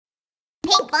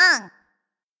Pinkfong.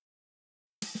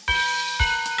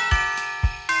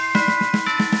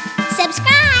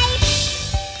 Subscribe!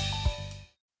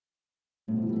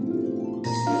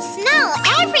 Snow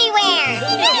everywhere!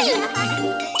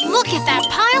 Look at that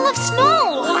pile of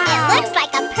snow! It looks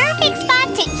like a perfect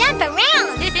spot to jump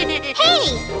around. Hey,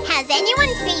 has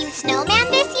anyone seen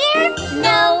Snowman this year?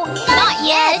 No, not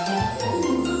yet.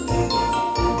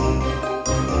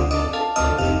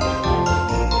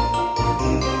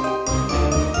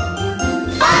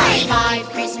 Five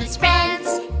Christmas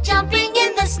friends jumping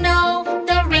in the snow.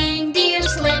 The reindeer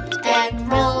slipped and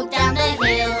rolled down the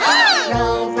hill.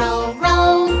 Roll, roll,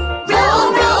 roll,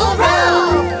 roll, roll,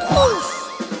 roll. Oof.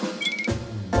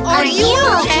 Are you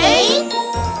okay?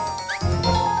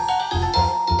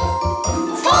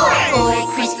 Four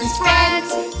Christmas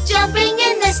friends jumping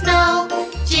in the snow.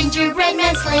 Gingerbread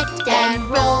Man slipped and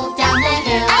rolled down the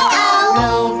hill. Uh-oh.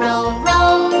 Roll, roll,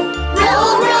 roll,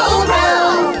 roll, roll,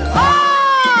 roll.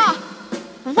 Ah!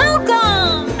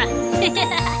 Welcome!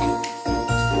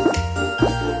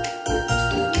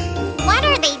 What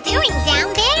are they doing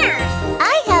down there?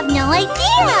 I have no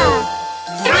idea.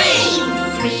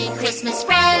 Three Christmas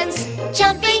friends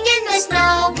jumping in the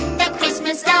snow. The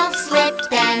Christmas elf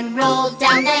slipped and rolled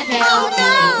down the hill. Oh, no.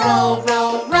 Roll,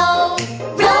 roll, roll,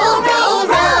 roll, roll,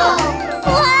 roll.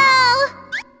 Whoa!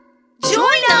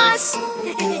 Join us!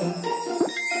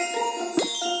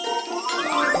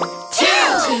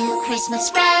 Two Christmas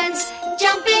friends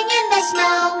jumping in the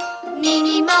snow.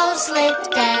 Nini Mo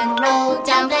slipped and rolled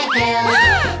down the hill.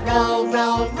 Roll,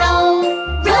 roll, roll,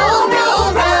 roll,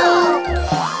 roll, roll.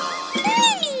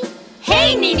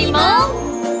 Hey, Nini Mo!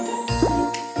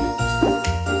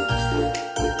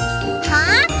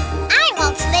 Huh? I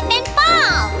won't slip and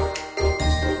fall.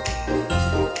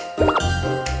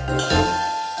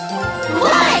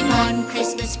 One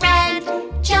Christmas friend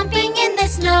jumping in the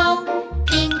snow.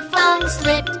 Pinkfong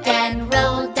slipped and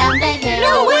rolled down the hill.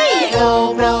 No way!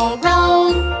 Roll, roll,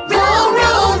 roll, roll,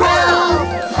 roll, roll.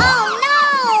 Oh, no!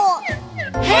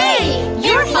 Hey,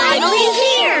 you're finally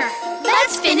here.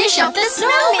 Let's finish up the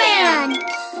snowman.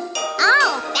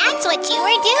 Oh, that's what you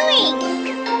were doing.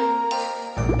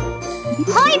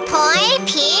 Hoi poi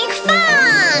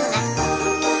Pinkfong!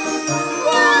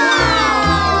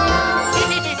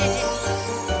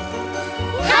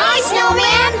 Hi,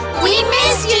 snowman. We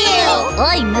missed you.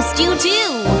 I missed you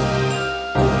too.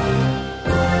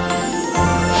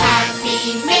 Happy,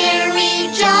 merry,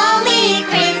 jolly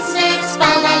Christmas.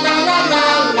 Fa la la la la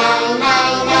la la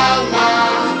la la.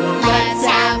 Let's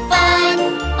have fun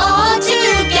all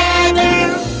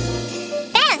together.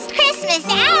 Best Christmas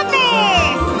ever!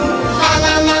 La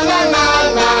la la la la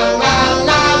la la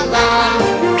la la.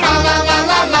 La la la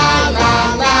la la la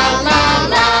la la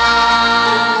la.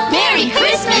 Merry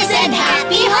Christmas and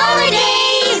happy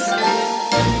holidays.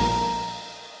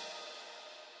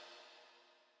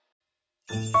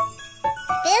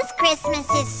 This Christmas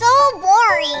is so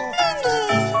boring.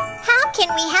 How can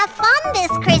we have fun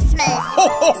this Christmas? Ho,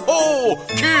 ho, ho!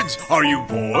 Kids, are you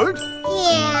bored?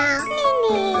 Yeah.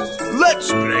 Let's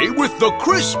play with the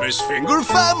Christmas Finger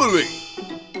family.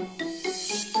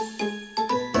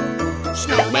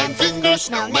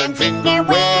 Snowman Finger,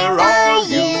 where are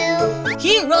you?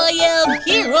 Here I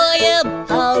am,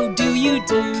 how do you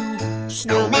do?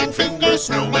 Snowman Finger,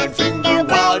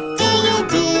 what do you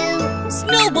do?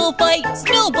 Snowball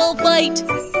fight,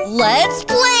 let's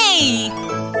play!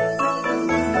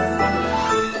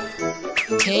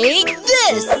 Take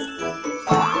this!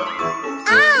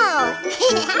 Oh!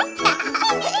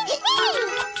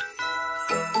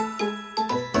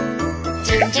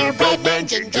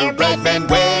 Gingerbread Man,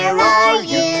 where are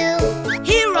you?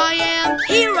 Here I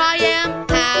am,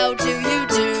 how do you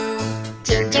do?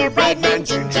 Gingerbread Man,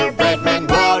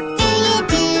 what do you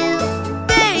do?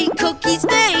 Bake cookies,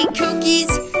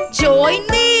 join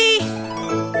me!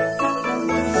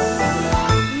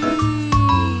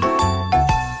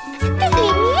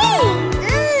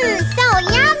 So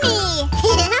yummy!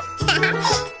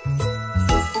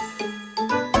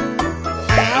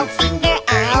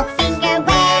 Owl Finger,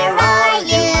 where are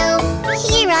you?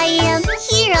 Here I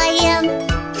am.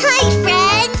 Hi,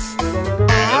 friends!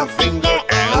 Owl Finger,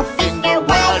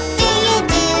 what do you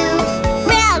do?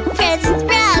 Wrap presents,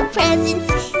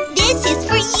 this is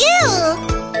for you!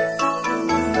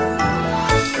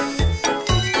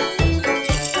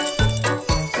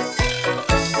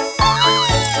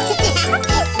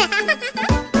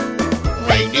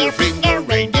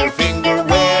 Reindeer Finger,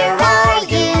 where are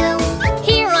you?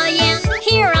 Here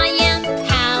I am,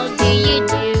 how do you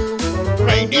do?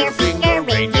 Reindeer Finger,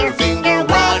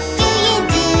 what do you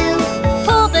do?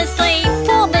 Pull the sleigh,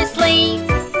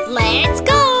 let's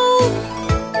go!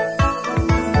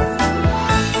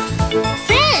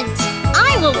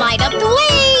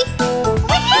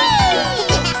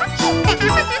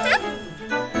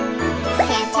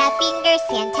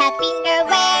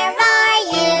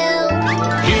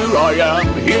 I am,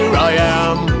 here I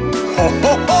am. Ho,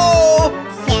 ho, ho!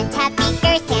 Santa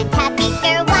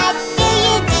Finger, what do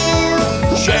you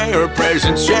do? Share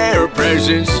presents, here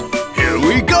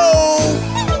we go!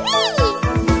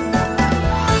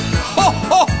 Ho,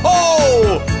 ho, ho!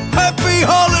 Happy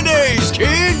holidays,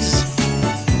 kids!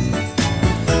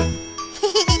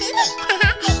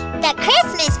 The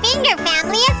Christmas Finger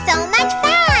family is so much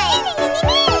fun!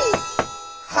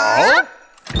 Huh?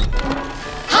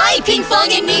 Hi,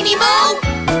 Pinkfong and Minimo!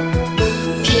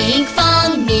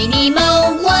 Pinkfong, Minimo,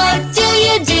 what do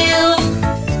you do?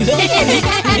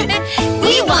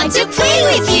 We want to play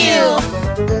with you!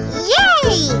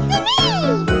 Yay!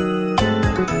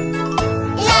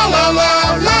 La la la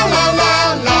la la la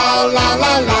la la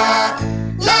la la.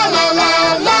 La la la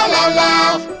la la la.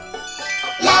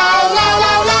 La la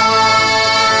la la.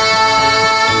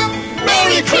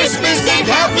 Merry Christmas and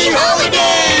Happy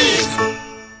Holidays!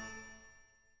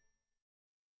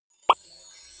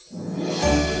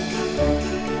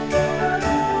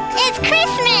 It's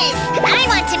Christmas! I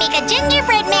want to make a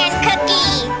Gingerbread Man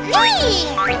cookie! Whee!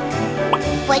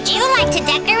 Would you like to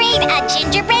decorate a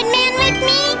Gingerbread Man with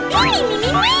me?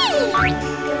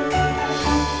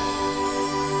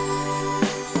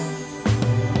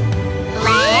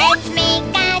 Let's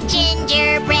make a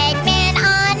Gingerbread Man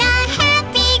on a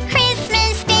happy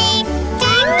Christmas day.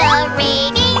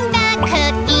 Decorating the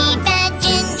cookie, the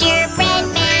Gingerbread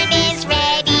Man is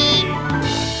ready.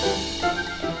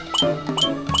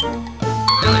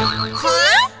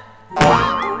 Huh?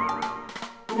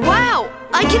 Wow,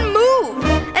 I can move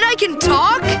and I can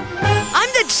talk. I'm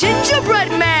the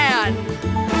Gingerbread Man.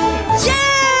 Yeah!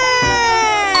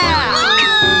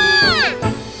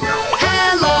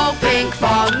 Hello,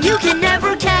 Pinkfong, you can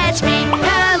never catch me.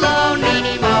 Hello,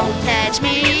 Minimo, catch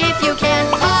me if you can.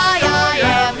 I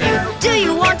am you. Do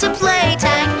you want to play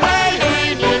tag? Hey,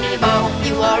 hey, Minimo,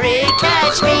 you already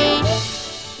catch me.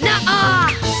 Nuh-uh!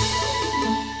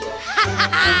 Ha ha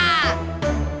ha!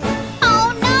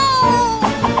 Oh no!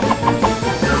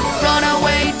 Run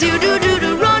away,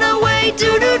 do-do-do-do, run away,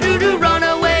 do-do-do-do, run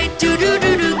away,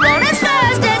 do-do-do-do, run as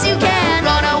fast as you can.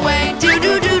 Run away,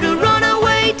 do-do-do-do, run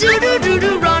away,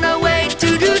 do-do-do-do, run away,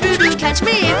 do-do-do-do, catch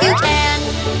me if you can.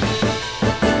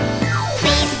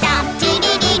 Please stop,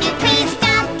 do-do-do-do, please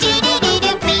stop,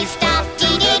 do-do-do-do, please stop,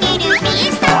 do-do-do-do,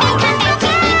 please stop and come back to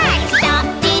me. Stop,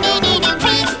 do-do-do-do,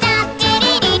 please stop,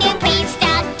 do-do-do-do, please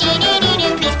stop, do-do-do-do,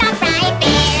 please stop right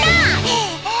there. Stop!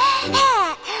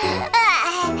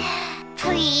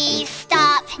 Please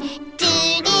stop,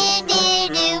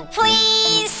 do-do-do-do,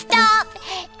 please stop,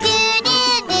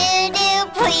 do-do-do-do,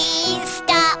 please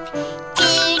stop,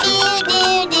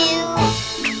 do-do-do-do.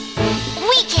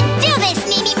 We can do this,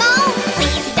 Minimo!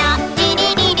 Please stop,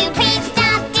 do-do-do-do, please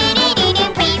stop, do-do-do-do,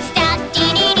 please stop,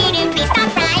 do-do-do-do, please stop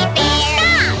right there.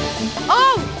 Stop!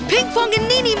 Oh, Pinkfong and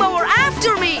Ninimo are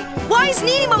after me. Why is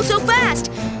Ninimo so fast?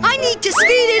 I need to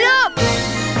speed it up.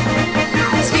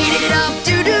 Speed it up,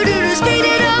 do-do-do-do, speed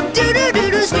it up,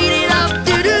 do-do-do-do, speed it up,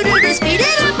 do-do-do-do, speed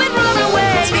it up and run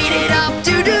away. Speed it up,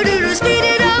 do-do-do-do, speed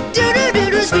it up,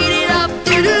 do-do-do-do, speed it up,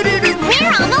 do-do-do-do.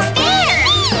 We're almost there!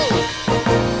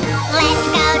 Let's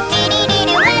go,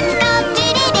 do-do-do-do, let's go,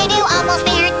 do-do-do-do, almost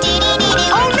there,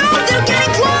 do-do-do-do. Oh no, they're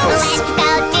getting close. Let's go,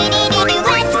 do-do-do-do,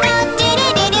 let's go,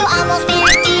 do-do-do-do, almost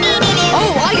there, do-do-do-do.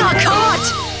 Oh, I got caught.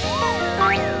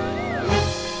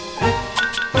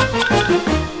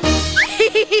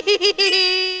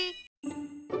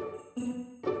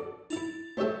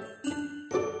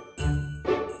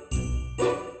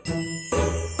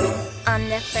 On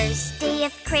the first day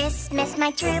of Christmas,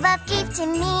 my true love gave to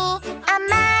me a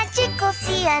magical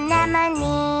sea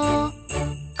anemone.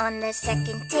 On the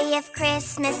second day of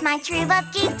Christmas, my true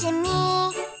love gave to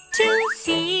me 2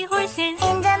 seahorses.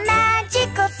 and a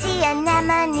magical sea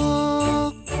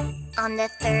anemone. On the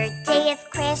third day of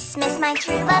Christmas, my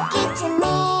true love gave to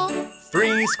me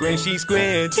 3 squishy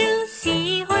squids. 2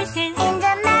 seahorses. and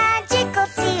a magical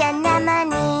sea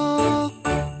anemone.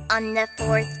 On the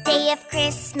fourth day of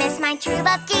Christmas, my true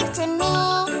love gave to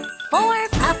me 4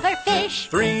 pufferfish.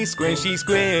 3 squishy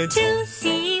squids. 2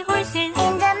 seahorses.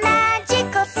 and a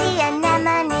magical sea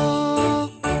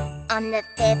anemone. On the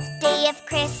fifth day of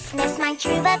Christmas, my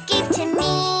true love gave to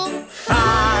me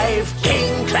 5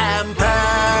 king clam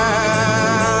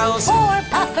pearls. 4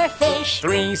 pufferfish.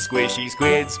 3 squishy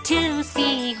squids. 2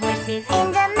 seahorses.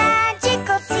 and a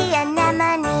magical sea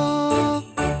anemone.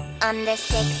 On the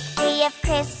sixth day of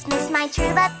Christmas, my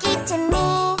true love gave to me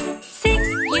 6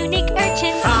 unique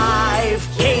urchins. 5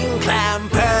 king clam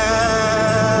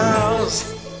pearls.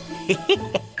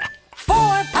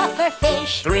 4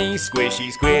 pufferfish. 3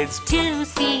 squishy squids. 2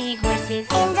 seahorses.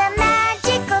 and a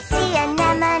magical sea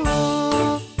anemone.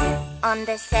 On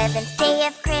the seventh day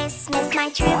of Christmas, my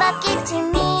true love gave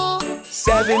to me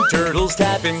 7 turtles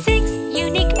tapping, 6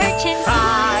 unique urchins,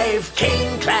 5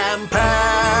 king clam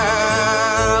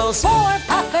pearls, 4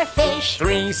 puffer fish,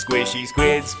 3 squishy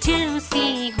squids, 2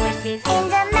 seahorses,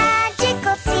 and a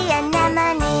magical sea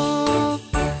anemone.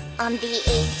 On the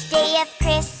eighth day of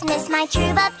Christmas, my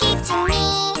true love gave to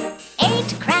me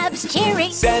 8 crabs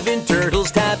cheering, 7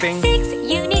 turtles tapping, 6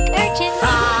 unique urchins,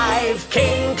 5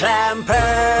 king clam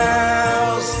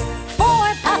pearls,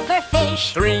 4 puffer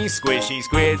fish, 3 squishy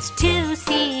squids, 2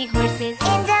 seahorses,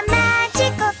 and a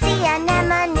magical sea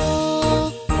anemone.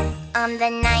 On the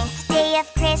ninth day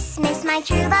of Christmas, my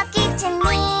true love gave to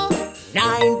me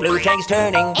 9 blue tanks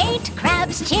turning, 8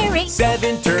 crabs cheering,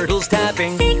 7 turtles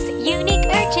tapping, 6 unique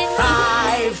urchins,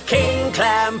 5 king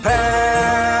clam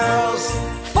pearls,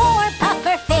 4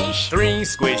 puffer fish, 3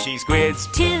 squishy squids,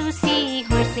 2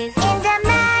 seahorses, and a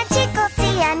magical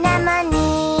sea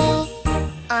anemone.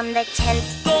 On the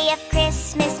 10th day of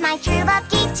Christmas, my true love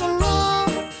gave to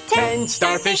me 10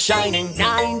 starfish shining,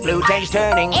 9 blue tanks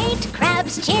turning, 8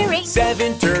 crabs cheering,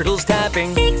 7 turtles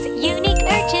tapping, 6 unique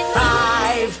urchins,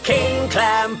 5 king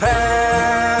clam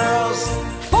pearls,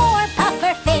 4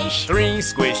 puffer fish, 3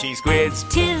 squishy squids,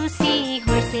 2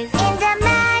 seahorses, and a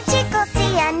magical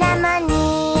sea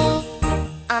anemone.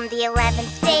 On the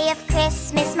 11th day of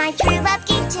Christmas, my true love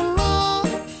gave to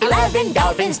me 11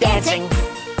 dolphins dancing,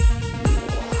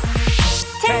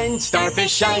 10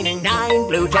 starfish shining, 9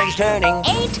 blue tanks turning,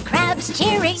 8 crabs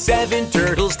cheering, 7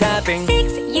 turtles tapping,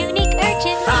 6 unique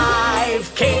urchins,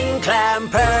 5 king clam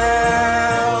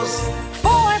pearls,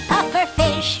 4 puffer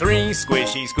fish, 3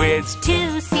 squishy squids,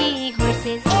 2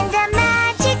 seahorses, and a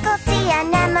magical sea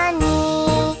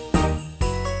anemone.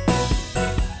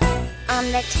 On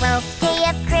the 12th day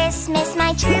of Christmas,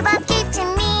 my true love gave to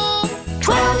me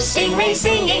 12 stingrays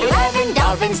singing, 11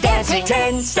 dolphins dancing,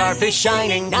 10 starfish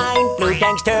shining, 9 blue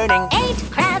tanks turning, 8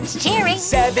 crabs cheering,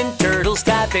 7 turtles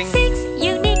tapping, 6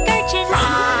 unique urchins,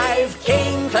 5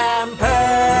 king clam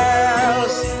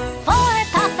pearls, 4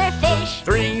 puffer fish,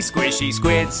 3 squishy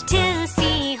squids, 2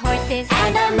 seahorses,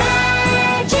 and a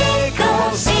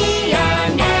magical sea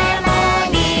anemone.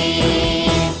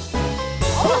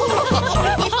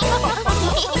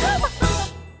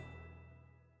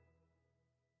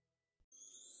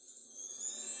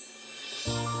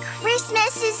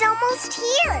 Christmas is almost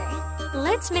here.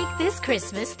 Let's make this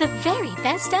Christmas the very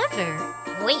best ever.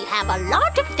 We have a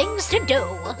lot of things to do.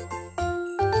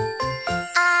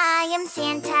 I am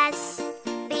Santa's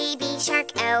baby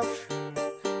shark elf.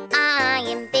 I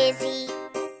am busy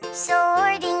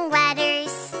sorting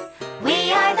letters.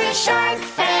 We are the shark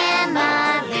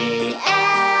family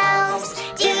elves.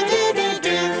 Do do do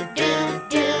do do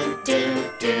do do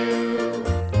do.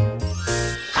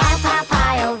 Pile, pile,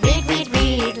 pile, read, read,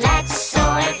 read. Let's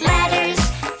sort letters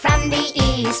from the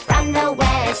east, from the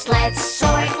west. Let's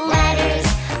sort letters.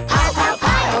 Pile, pile,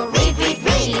 pile, read, read,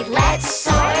 read. Let's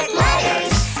sort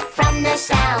letters from the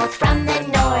south, from the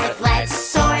north. Let's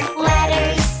sort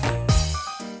letters.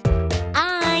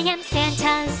 I am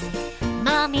Santa's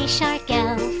mommy shark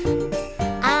elf.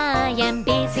 I am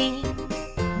busy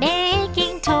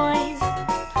making toys.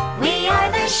 We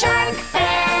are the shark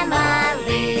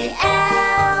family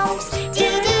elves. Do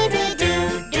do do do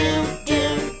do do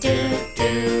do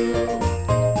do.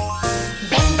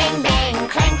 Bang bang bang,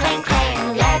 clang clang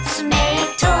clang. Let's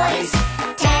make toys.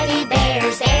 Teddy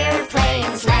bears,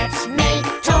 airplanes. Let's make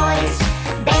toys.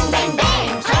 Bang bang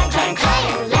bang, clang clang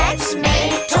clang. Let's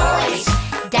make toys.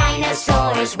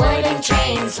 Dinosaurs, wooden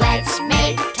trains. Let's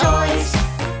make toys.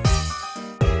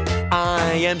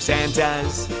 I am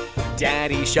Santa's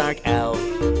daddy shark elf.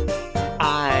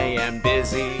 I am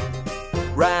busy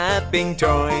wrapping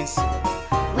toys.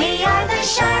 We are the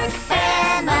shark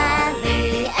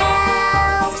family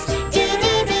elves. Do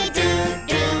do do do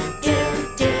do do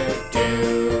do do.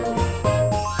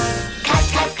 Cut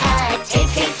cut cut, tape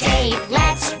tape tape.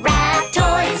 Let's wrap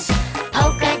toys.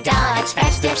 Polka dots,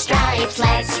 festive stripes.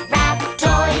 Let's wrap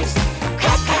toys.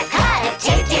 Cut cut cut,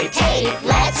 tape tape tape.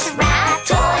 Let's wrap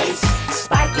toys.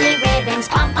 Sparkly ribbons,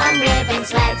 pom pom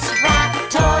ribbons. Let's wrap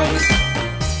toys.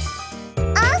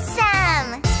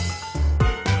 Awesome!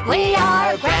 We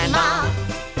are Grandma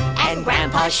and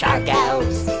Grandpa Shark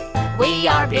Elves. We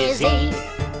are busy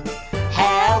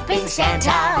helping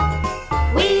Santa.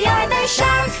 We are the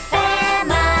Shark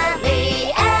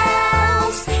Family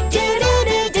Elves. Do do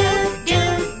do do do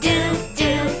do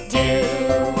do do.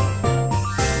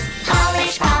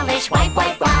 Polish, polish, wipe,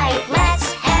 wipe, wipe.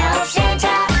 Let's help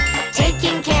Santa.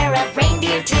 Taking care of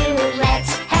reindeer too.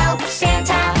 Let's help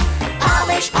Santa.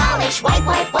 Polish, polish, wipe,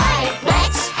 wipe, wipe.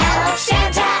 Let's help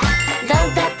Santa.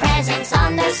 Load the presents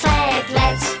on the sled.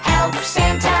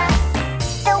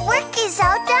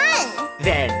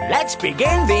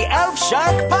 begin the Elf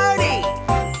Shark Party.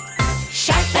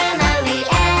 Shark family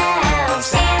elves,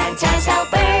 Santa's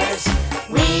helpers.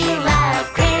 We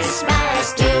love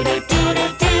Christmas,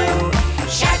 do-do-do-do-do.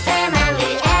 Shark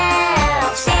family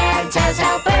elves, Santa's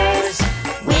helpers.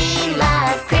 We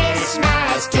love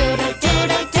Christmas,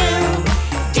 do-do-do-do-do.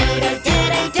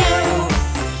 Do-do-do-do-do.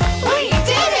 We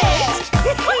did it!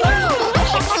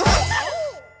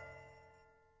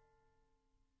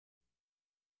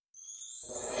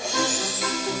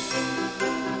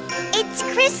 It's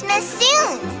Christmas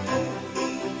soon.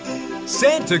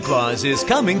 Santa Claus is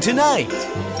coming tonight.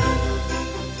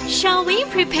 Shall we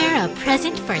prepare a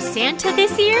present for Santa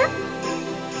this year?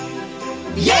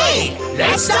 Yay!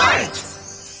 Let's start!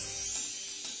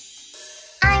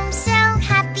 I'm so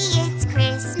happy it's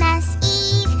Christmas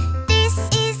Eve. This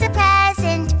is a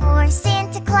present for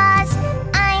Santa Claus.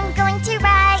 I'm going to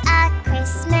write a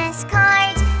Christmas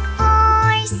card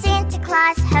for Santa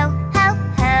Claus. Ho, ho,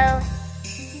 ho.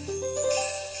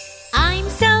 I'm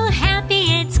so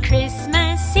happy it's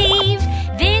Christmas Eve.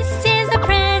 This is a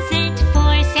present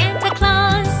for Santa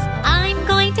Claus. I'm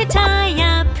going to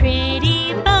tie a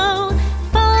pretty bow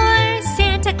for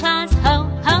Santa Claus. Ho,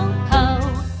 ho, ho.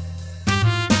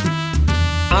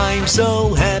 I'm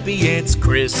so happy it's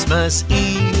Christmas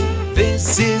Eve.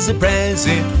 This is a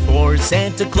present for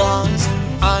Santa Claus.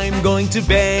 I'm going to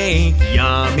bake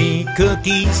yummy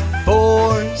cookies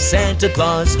for Santa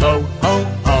Claus. Ho, ho,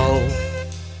 ho.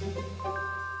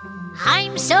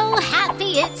 I'm so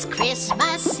happy it's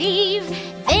Christmas Eve.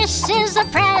 This is a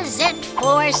present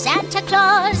for Santa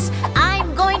Claus.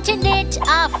 I'm going to knit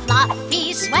a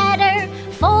fluffy sweater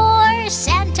for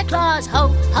Santa Claus.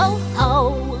 Ho, ho,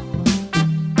 ho.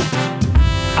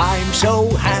 I'm so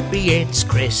happy it's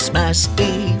Christmas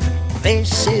Eve.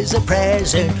 This is a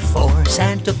present for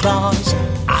Santa Claus.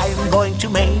 I'm going to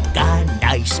make a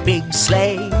nice big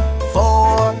sleigh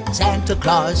for Santa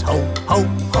Claus. Ho, ho,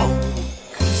 ho.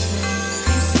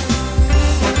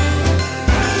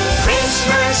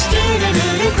 Christmas,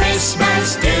 do-do-do-do,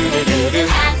 Christmas, do-do-do-do.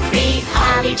 Happy,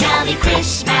 holly, jolly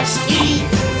Christmas Eve.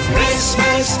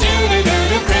 Christmas,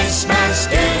 do-do-do-do, Christmas,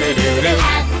 do-do-do-do.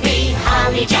 Happy,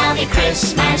 holly, jolly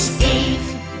Christmas Eve.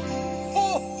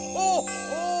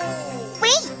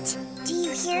 Wait, do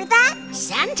you hear that?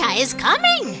 Santa is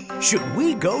coming. Should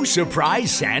we go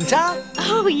surprise Santa?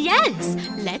 Oh, yes.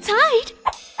 Let's hide.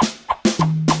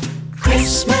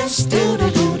 Christmas,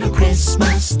 do-do-do-do,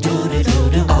 Christmas,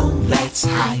 do-do-do-do. Oh, let's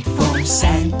hide for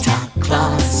Santa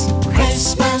Claus.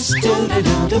 Christmas,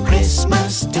 do-do-do-do,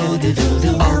 Christmas,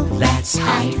 do-do-do-do. Oh, let's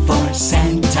hide for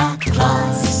Santa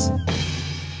Claus.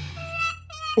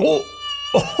 Oh.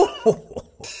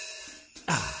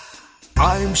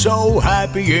 I'm so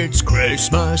happy it's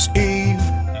Christmas Eve.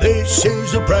 This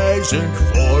is a present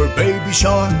for Baby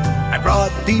Shark. I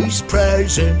brought these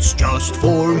presents just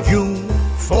for you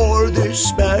for this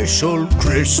special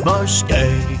Christmas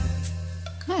day.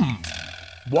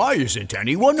 Why isn't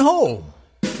anyone home?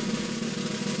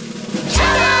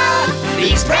 Ta-da!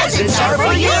 These presents are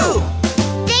for you!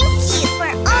 Thank you for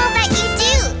all that you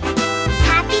do.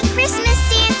 Happy Christmas,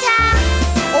 Santa.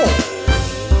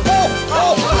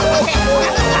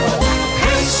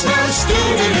 Christmas,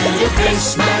 do-do-do-do,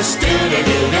 Christmas,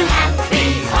 do-do-do-do. Happy,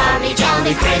 holly,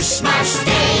 jolly Christmas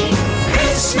Day.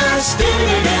 Christmas,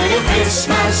 do-do-do-do,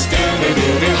 Christmas,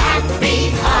 do-do-do-do.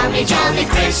 Happy, holly, jolly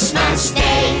Christmas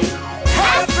Day.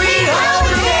 Happy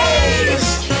holidays!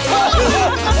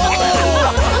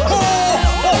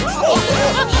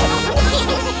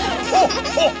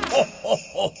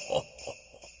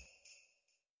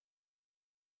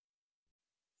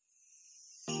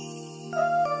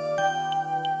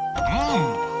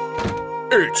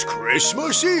 It's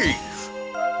Christmas Eve.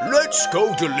 Let's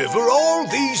go deliver all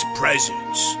these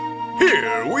presents.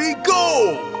 Here we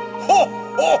go! Ho,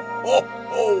 ho, ho,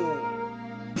 ho!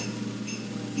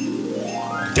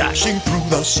 Dashing through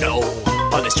the snow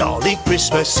on this jolly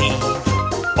Christmas Eve.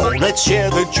 Oh, let's share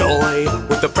the joy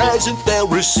with the present they'll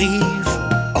receive.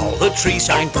 All the trees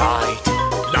shine bright,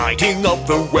 lighting up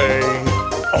the way.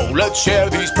 Oh, let's share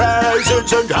these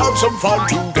presents and have some fun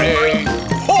today.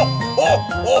 Ho, ho,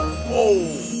 ho, ho!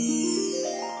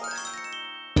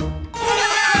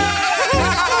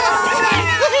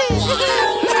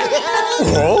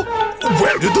 Huh?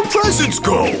 Where did the presents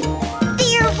go?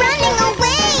 They're running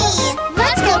away.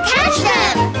 Let's go catch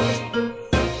them!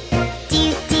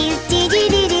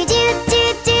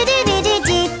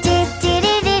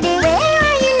 Where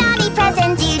are you naughty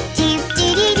presents?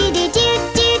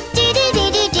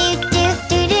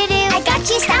 I got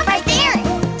you. Stop right there.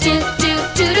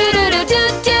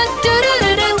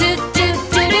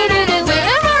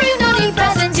 Where are you naughty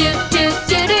presents?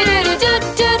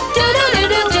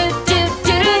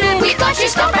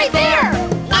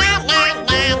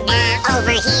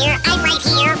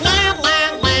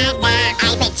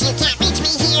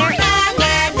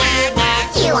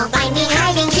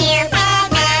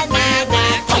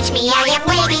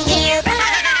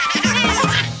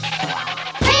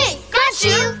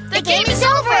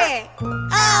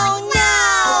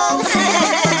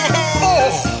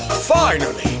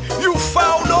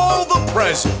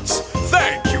 presents.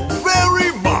 Thank you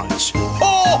very much.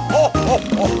 Ho, ho, ho,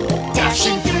 ho.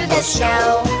 Dashing through the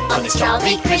snow on this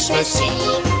jolly Christmas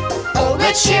Eve. Oh,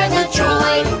 let's share the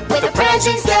joy with the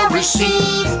presents they'll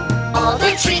receive. All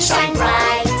the trees shine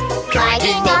bright,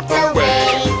 lighting up the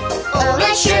way. Oh,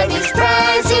 let's share these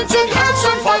presents and have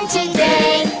some fun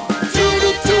today.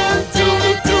 Do-do-do,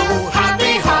 do-do-do,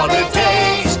 happy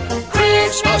holidays.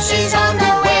 Christmas is on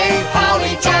the way,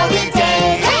 holly jolly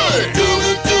day. Hey!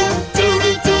 Do-do-do,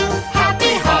 do-do-do,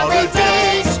 happy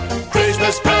holidays.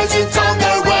 Christmas presents on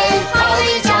their way,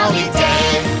 holly jolly day.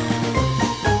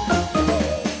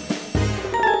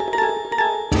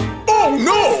 Oh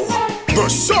no! The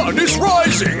sun is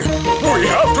rising! We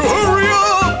have to hurry up!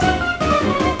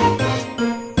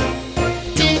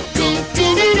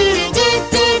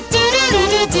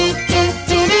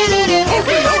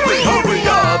 Hurry, hurry, hurry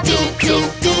up!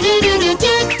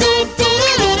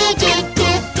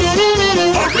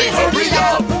 Hurry, hurry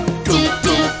up!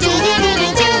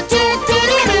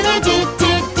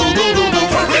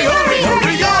 Hurry, hurry,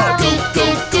 hurry up!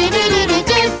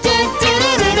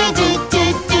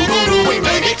 We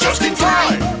made it just in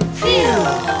time!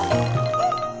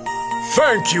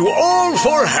 Thank you all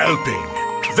for helping.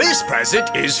 This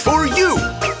present is for you,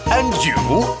 and you,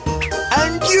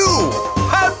 and you.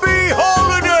 Happy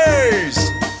holidays!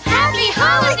 Happy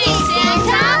holidays,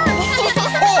 Santa!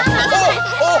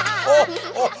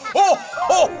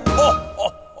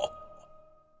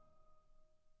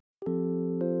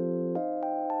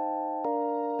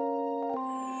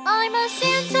 I'm a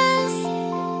Santa's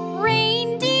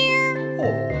reindeer.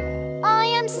 I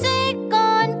am sick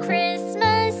on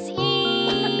Christmas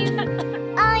Eve.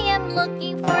 I am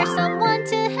looking for someone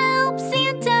to help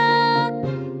Santa.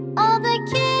 All the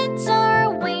kids are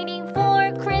waiting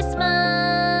for Christmas.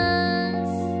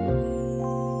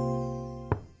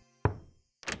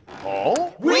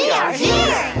 Oh? We are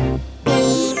here!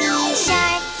 Baby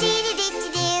shark,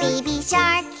 dee-dee-dee-dee-doo. Baby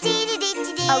shark,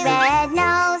 dee-dee-dee-dee-doo. A red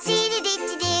nose,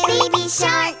 dee-dee-dee-dee-doo. Baby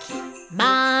shark.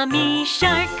 Mommy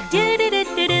shark,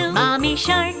 do-do-do-do-do. Mommy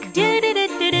shark,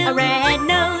 do-do-do-do-do. A red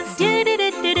nose,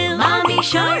 do-do-do-do-do. Mommy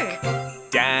shark.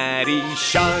 Daddy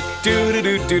shark,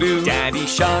 doo-doo-doo-doo-doo. Daddy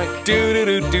shark,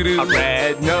 doo-doo-doo-doo-doo. A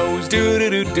red nose,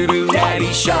 doo-doo-doo-doo-doo.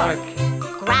 Daddy shark.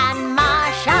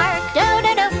 Grandma shark,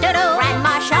 do-do-do-do-do.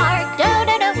 Grandma shark,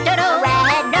 do-do-do-do-do.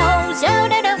 Red nose,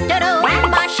 do-do-do-do-do.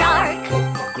 Grandma shark.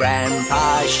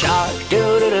 Grandpa shark,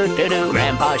 doo-doo-doo-doo-doo.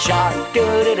 Grandpa shark,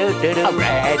 doo-doo-doo-doo-doo. A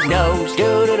red nose,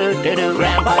 doo-doo-doo-doo-doo.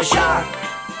 Grandpa shark.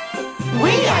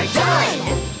 We are done!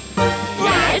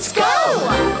 Let's go!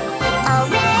 A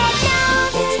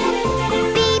red-nosed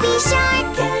baby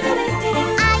shark.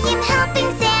 I am helping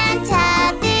Santa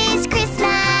this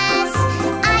Christmas.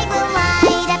 I will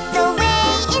light up the way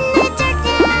in the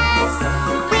darkness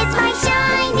with my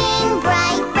shining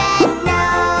bright red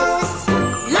nose.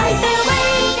 Light the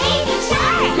way, baby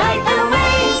shark! Light the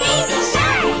way, baby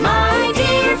shark! My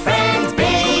dear friend,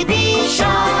 baby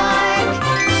shark!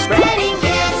 Spreading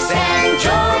gifts and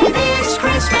joy this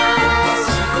Christmas.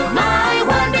 My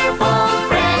wonderful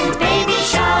friend, baby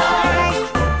shark!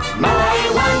 My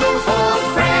wonderful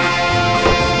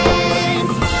friend,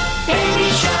 baby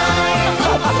shark!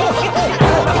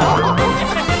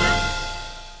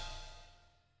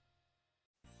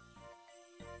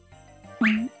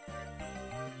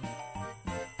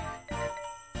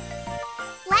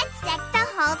 Let's deck the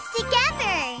halls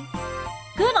together.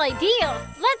 Good idea.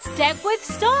 Let's deck with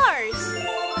stars.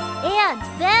 And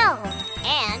bells.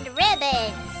 And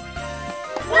ribbons.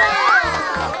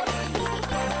 Wow!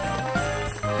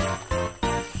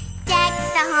 Deck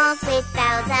the halls with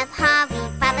boughs of holly.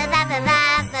 Fa la la la la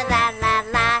la la la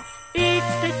la.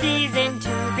 It's the season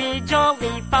to be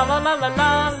jolly. Fa la la la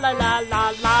la la la la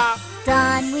la.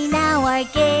 Don we now our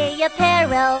gay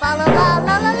apparel. La la la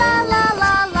la la la la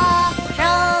la la.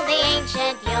 Troll the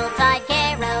ancient Yuletide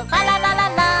carol. La la la la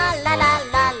la la la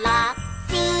la la.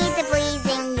 See the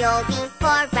blazing Yule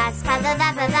before us. Fa la la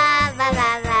la la la la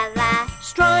la la.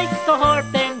 Strike the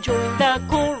harp and join the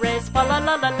chorus. Fa la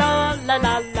la la la la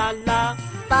la la la.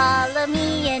 Follow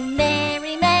me in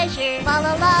merry measure. La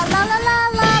la la la la la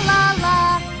la la la.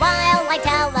 While I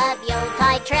tell of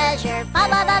Yuletide treasure. La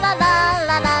la la la la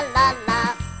la la la la.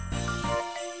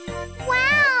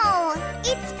 Wow!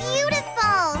 It's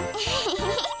beautiful.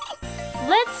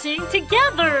 Let's sing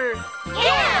together.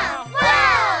 Yeah!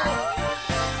 Wow!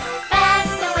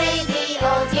 Pass away the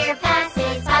old year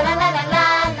passes. La la la la la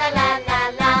la la la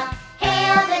la.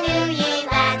 Hail the new year,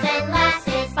 lads and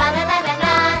lasses. La la la la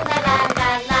la la la la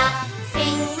la.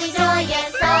 Sing we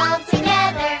joyous all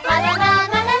together. La la la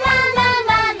la la la la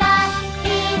la la.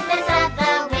 Heedless of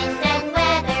the wind and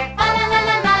weather. La la la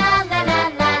la la la la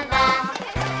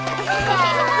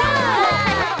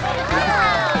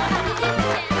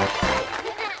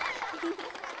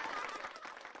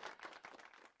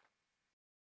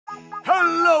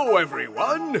Hello,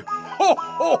 everyone! Ho,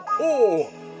 ho, ho!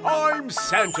 I'm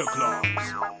Santa Claus.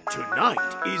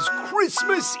 Tonight is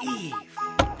Christmas Eve.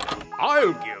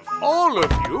 I'll give all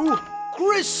of you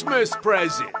Christmas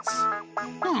presents.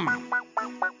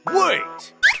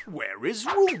 Wait, where is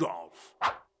Rudolph?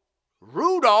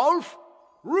 Rudolph!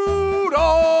 Rudolph!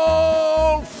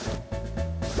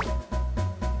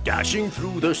 Dashing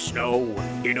through the snow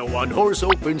in a one-horse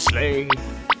open sleigh,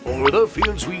 o'er the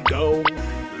fields we go,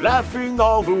 laughing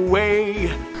all the way.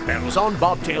 Bells on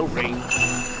bobtail ring,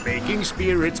 making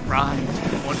spirits bright.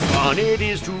 What fun it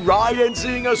is to ride and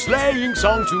sing a sleighing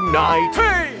song tonight.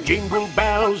 Hey! Jingle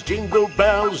bells,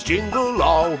 jingle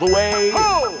all the way.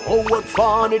 Ho! Oh, what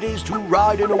fun it is to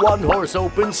ride in a one-horse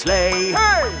open sleigh.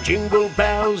 Hey! Jingle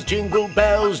bells,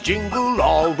 jingle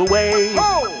all the way.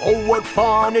 Ho! Oh, what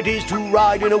fun it is to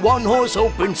ride in a one-horse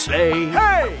open sleigh.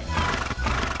 Hey!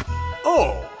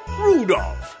 Oh,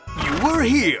 Rudolph, you were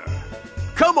here.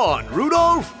 Come on,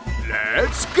 Rudolph,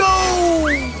 let's go!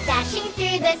 Dashing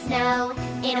through the snow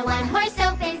in a one-horse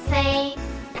open sleigh.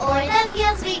 O'er the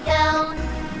fields we go,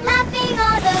 laughing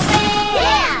all the way.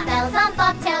 Yeah! Bells on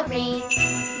bobtail ring,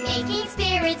 making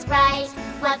spirits bright.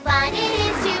 What fun it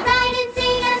is to ride and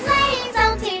sing a sleighing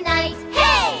song tonight.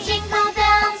 Hey! Jingle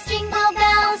bells, jingle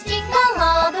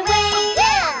all the way.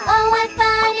 Yeah! Oh, what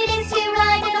fun it is to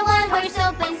ride in a one-horse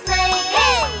open sleigh.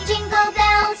 Hey! Jingle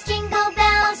bells, jingle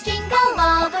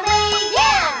all the way.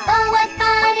 Yeah! Oh, what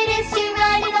fun it is to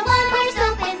ride in a one-horse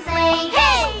open sleigh.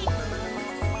 Hey!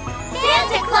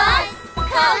 Santa Claus,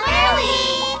 come early!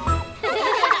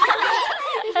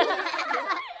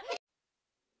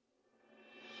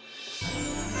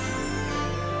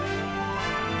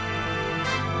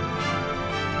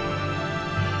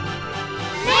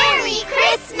 Merry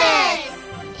Christmas!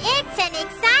 It's an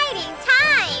exciting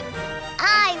time!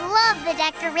 I love the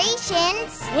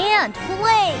decorations. And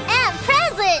play. And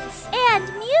presents. And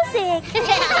music.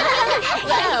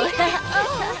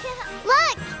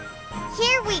 Look!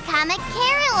 Here we come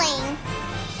a-caroling.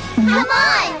 Come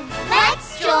on!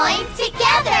 Let's join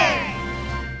together!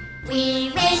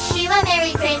 We wish you a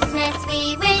Merry Christmas.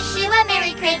 We wish you a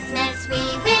Merry Christmas. We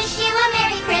wish you a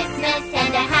Merry Christmas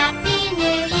and a Happy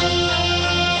New Year.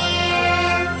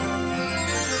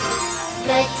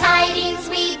 Good tidings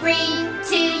we bring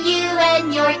to you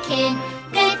and your kin.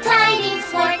 Good tidings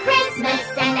for Christmas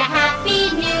and a Happy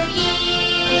New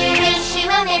Year. We wish you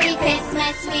a Merry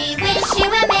Christmas. We wish you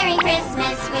a Merry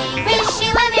Christmas. We wish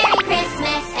you a Merry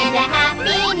Christmas and a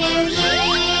Happy New Year.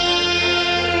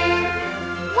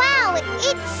 Wow,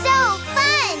 it's so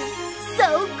fun! So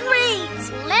great.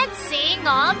 Let's sing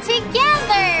all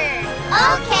together.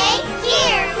 Okay,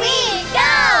 here we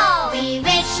go! We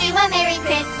wish you a Merry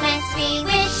Christmas. We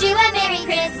wish you a Merry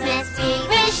Christmas. We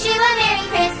wish you a Merry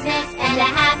Christmas and a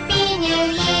Happy New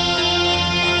Year.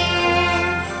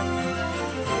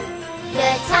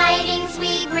 Good tidings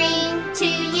we bring to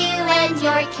you and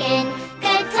your kin.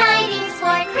 Good tidings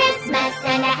for Christmas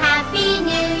and a Happy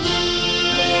New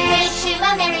Year. We wish you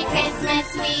a Merry Christmas.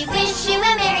 We wish you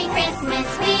a Merry Christmas.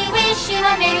 We wish you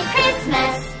a Merry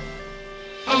Christmas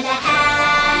and a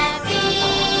Happy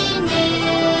New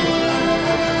Year.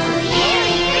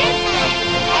 Merry Christmas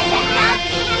and a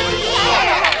Happy New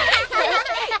Year.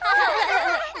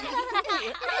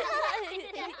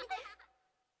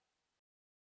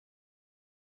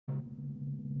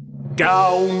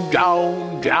 Down,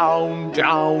 down, down,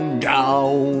 down,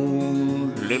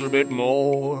 down. Little bit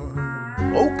more.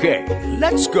 Okay,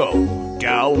 let's go.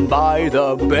 Down by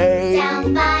the bay.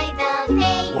 Down by the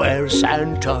bay. Where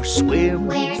Santa swims.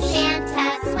 Where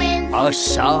Santa swims. A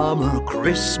summer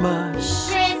Christmas.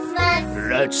 Christmas.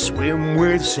 Let's swim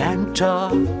with Santa.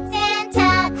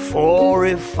 Santa. For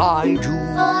if I do,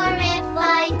 For if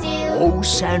I do, oh,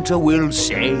 Santa will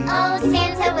say. oh,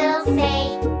 Santa will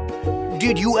say.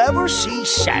 Did you ever see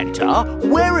Santa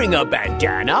wearing a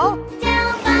bandana?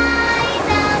 Down by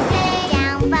the bay.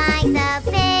 Down by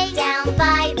the bay. Down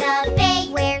by the bay.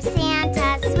 Where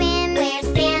Santa swims. Where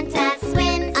Santa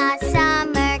swims. A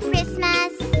summer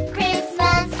Christmas.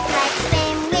 Christmas. Let's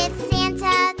swim with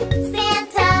Santa.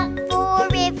 Santa.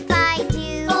 For if I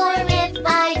do. For if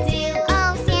I do.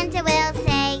 Oh, Santa will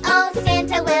say. Oh,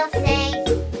 Santa will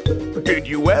say. Did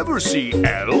you ever see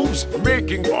elves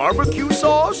making barbecue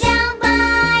sauce? Down by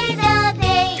the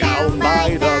bay. Down by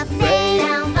the bay.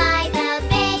 Down by the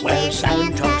bay. Where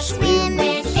Santa swims.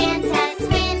 Where Santa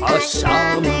swims. A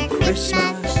summer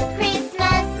Christmas.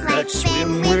 Christmas. Let's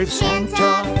swim with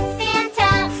Santa.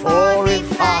 Santa. For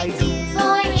if I do,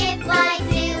 For if I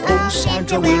do. oh,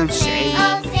 Santa will say.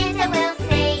 Oh, Santa will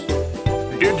say.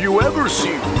 Did you ever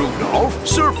see Rudolph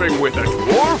surfing with a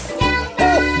dwarf? Down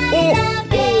by the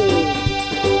bay.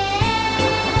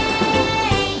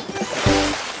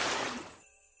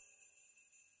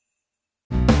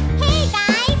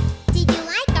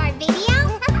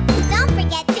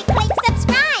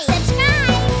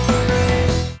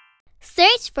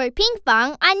 for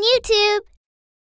Pinkfong on YouTube.